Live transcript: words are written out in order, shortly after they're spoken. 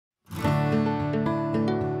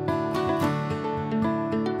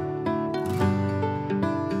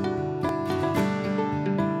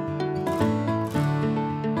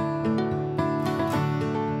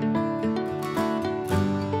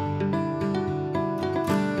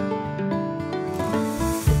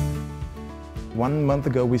1 month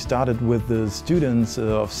ago we started with the students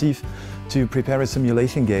of CIFE to prepare a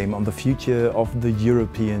simulation game on the future of the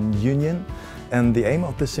European Union. And the aim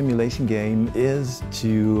of the simulation game is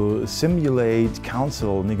to simulate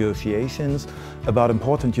council negotiations about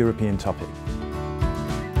important European topics.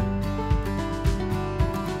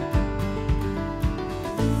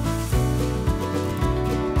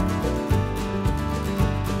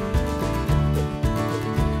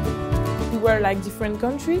 We were like different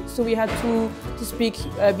countries, so we had to speak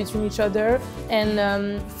between each other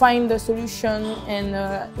and find a solution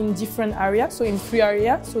in different areas, so in 3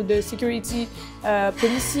 areas, so the security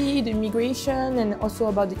policy, the immigration, and also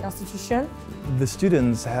about the institution. The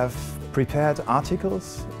students have prepared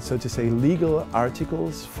articles, so to say legal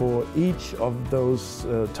articles for each of those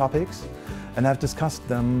topics, and have discussed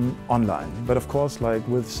them online. But of course, like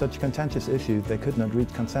with such contentious issues, they could not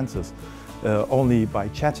reach consensus only by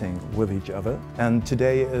chatting with each other. And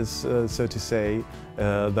today is, so to say,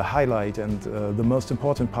 the highlight and the most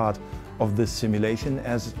important part of this simulation,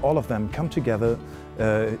 as all of them come together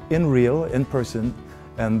in person,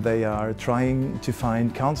 and they are trying to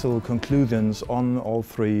find council conclusions on all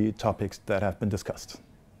 3 topics that have been discussed.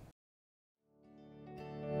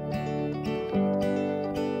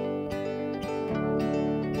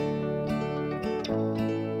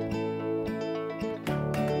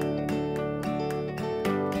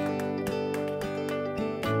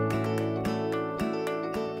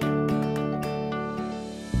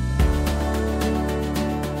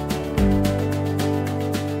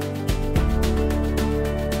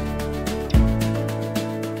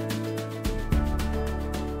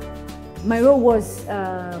 My role was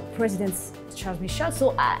President Charles Michel,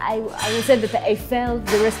 so I will say that I felt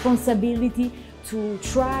the responsibility to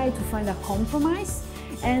try to find a compromise,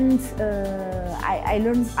 and I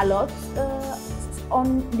learned a lot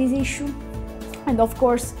on this issue. And of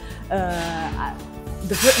course,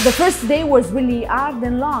 the first day was really hard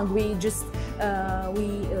and long. We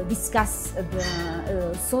discussed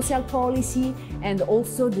the social policy and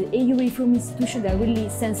also the EU reform institution, that really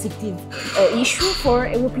sensitive issue for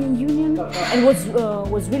European Union, and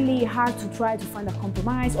was really hard to try to find a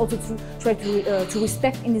compromise, also to try to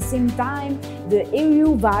respect in the same time the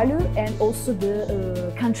EU value and also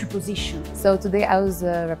the country position. So today I was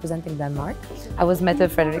representing Denmark. I was Mette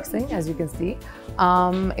Frederiksen, as you can see.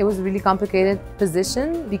 It was a really complicated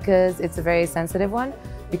position because it's a very sensitive one,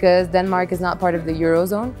 because Denmark is not part of the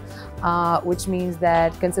Eurozone, which means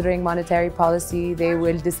that considering monetary policy, they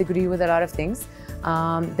will disagree with a lot of things.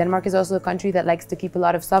 Denmark is also a country that likes to keep a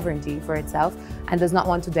lot of sovereignty for itself and does not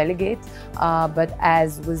want to delegate. But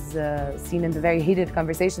as was seen in the very heated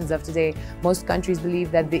conversations of today, most countries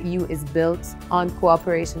believe that the EU is built on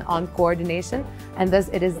cooperation, on coordination, and thus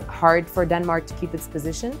it is hard for Denmark to keep its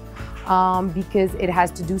position because it has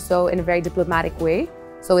to do so in a very diplomatic way.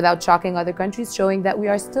 So without shocking other countries, showing that we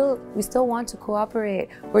still want to cooperate.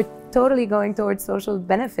 We're totally going towards social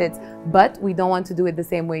benefits, but we don't want to do it the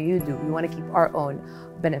same way you do. We want to keep our own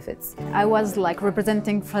benefits. I was like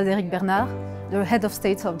representing Frédéric Bernard, the head of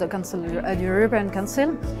state of the Council, the European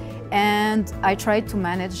Council, and I tried to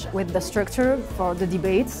manage with the structure for the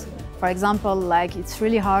debates. For example, like it's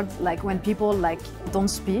really hard, like when people like don't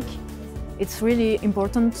speak. It's really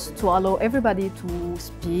important to allow everybody to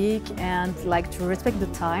speak and like to respect the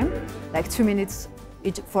time. Like 2 minutes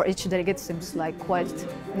for each delegate seems like quite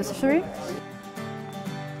necessary.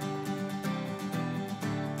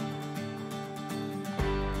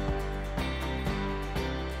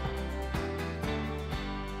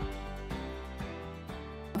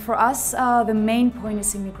 For us, the main point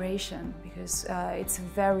is immigration, because it's a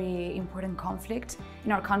very important conflict.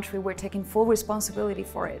 In our country, we're taking full responsibility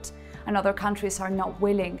for it, and other countries are not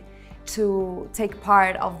willing to take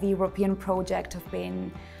part of the European project of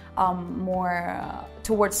being more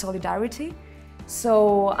towards solidarity.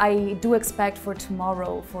 So I do expect for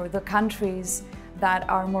tomorrow for the countries that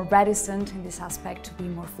are more reticent in this aspect to be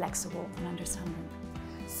more flexible and understanding.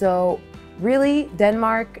 So really,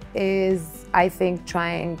 Denmark is, I think,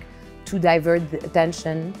 trying to divert the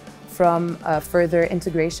attention from further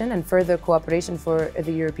integration and further cooperation for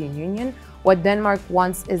the European Union. What Denmark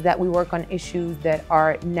wants is that we work on issues that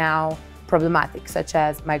are now problematic, such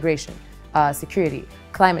as migration, security,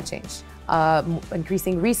 climate change,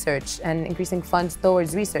 increasing research and increasing funds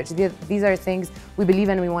towards research. These are things we believe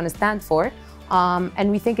in and we want to stand for. And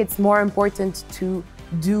we think it's more important to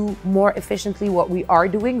do more efficiently what we are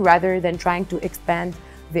doing rather than trying to expand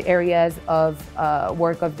the areas of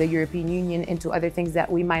work of the European Union into other things that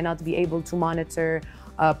we might not be able to monitor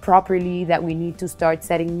properly, that we need to start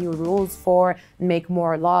setting new rules for, make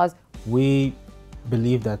more laws. We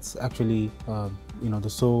believe that actually,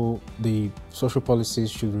 the social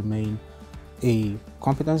policies should remain a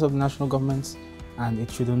competence of national governments, and it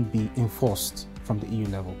shouldn't be enforced from the EU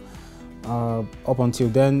level. Up until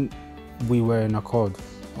then, we were in accord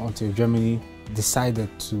until Germany decided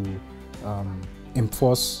to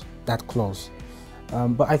enforce that clause.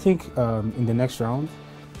 But I think in the next round,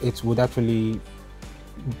 it would actually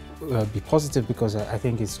be positive, because I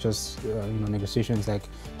think it's just negotiations like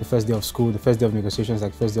the first day of school, the first day of negotiations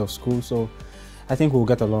like first day of school. So I think we'll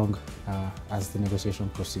get along as the negotiation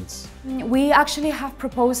proceeds. We actually have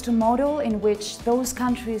proposed a model in which those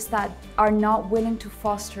countries that are not willing to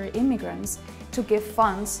foster immigrants to give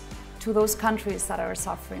funds to those countries that are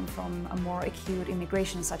suffering from a more acute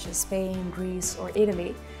immigration, such as Spain, Greece, or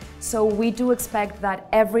Italy. So we do expect that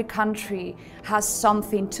every country has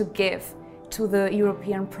something to give to the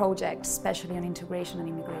European project, especially on integration and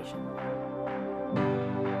immigration.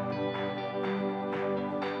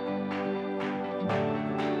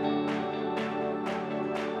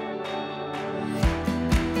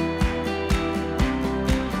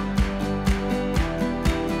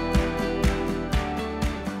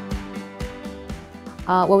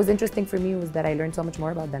 What was interesting for me was that I learned so much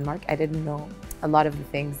more about Denmark. I didn't know a lot of the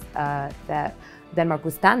things that Denmark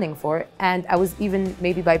was standing for, and I was even,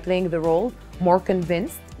 maybe by playing the role, more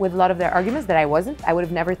convinced with a lot of their arguments that I wasn't. I would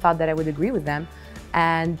have never thought that I would agree with them,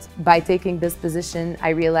 and by taking this position, I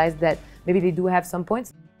realized that maybe they do have some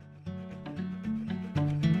points.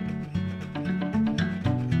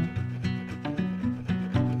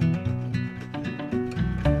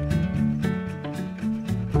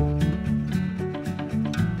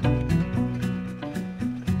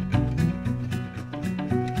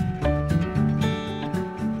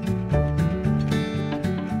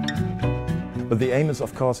 But the aim is,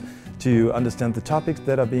 of course, to understand the topics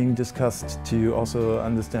that are being discussed, to also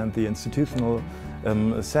understand the institutional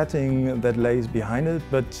setting that lays behind it,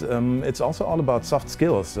 but it's also all about soft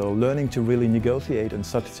skills, so learning to really negotiate in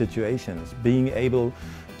such situations, being able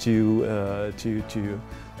to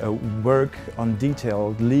work on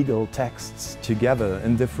detailed legal texts together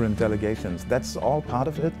in different delegations. That's all part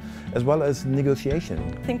of it, as well as negotiation.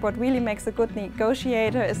 I think what really makes a good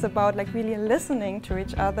negotiator is about really listening to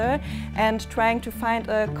each other and trying to find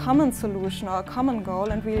a common solution or a common goal,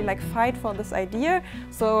 and really fight for this idea.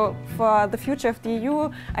 So for the future of the EU,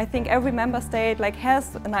 I think every member state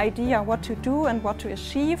has an idea what to do and what to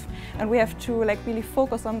achieve, and we have to really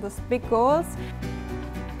focus on these big goals.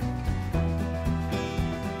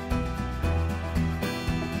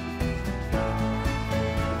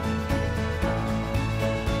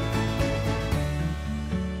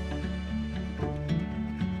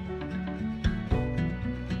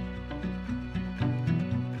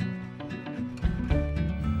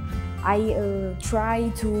 I try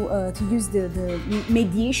to use the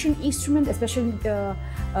mediation instrument, especially at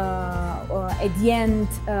the end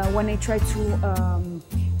when I try to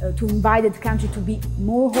invite the country to be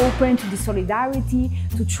more open to the solidarity,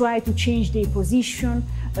 to try to change their position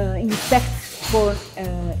in respect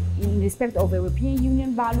of European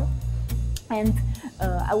Union value. And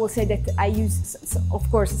I will say that I use, of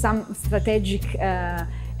course, some strategic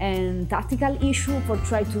and tactical issue for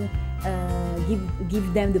try to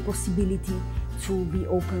give them the possibility to be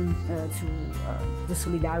open to the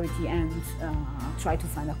solidarity and try to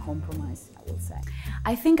find a compromise, I would say.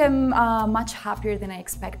 I think I'm much happier than I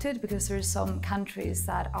expected, because there are some countries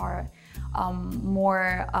that are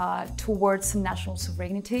more towards national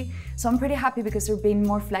sovereignty. So I'm pretty happy because they're being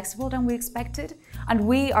more flexible than we expected, and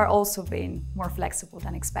we are also being more flexible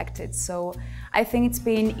than expected. So I think it's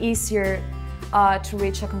been easier to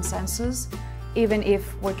reach a consensus, even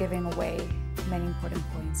if we're giving away many important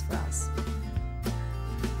points for us.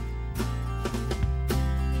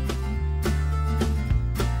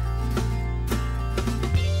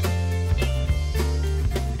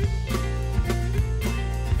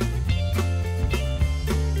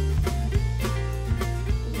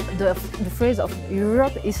 The phrase of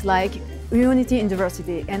Europe is like unity in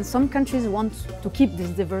diversity, and some countries want to keep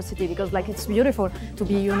this diversity because it's beautiful to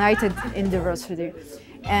be united in diversity.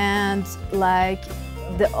 And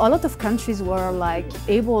a lot of countries were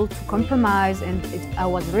able to compromise, and I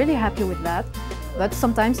was really happy with that, but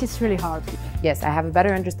sometimes it's really hard. Yes, I have a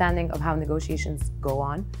better understanding of how negotiations go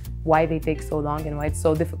on, why they take so long, and why it's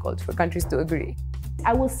so difficult for countries to agree.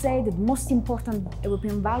 I will say that the most important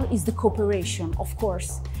European value is the cooperation, of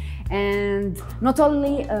course, and not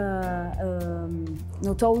only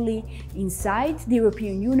inside the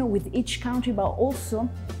European Union with each country, but also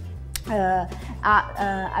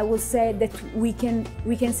I will say that we can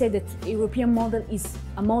say that the European model is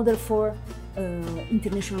a model for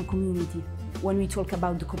international community. when we talk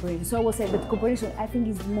about the cooperation. So I will say that cooperation, I think,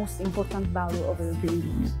 is the most important value of the European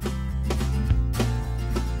Union.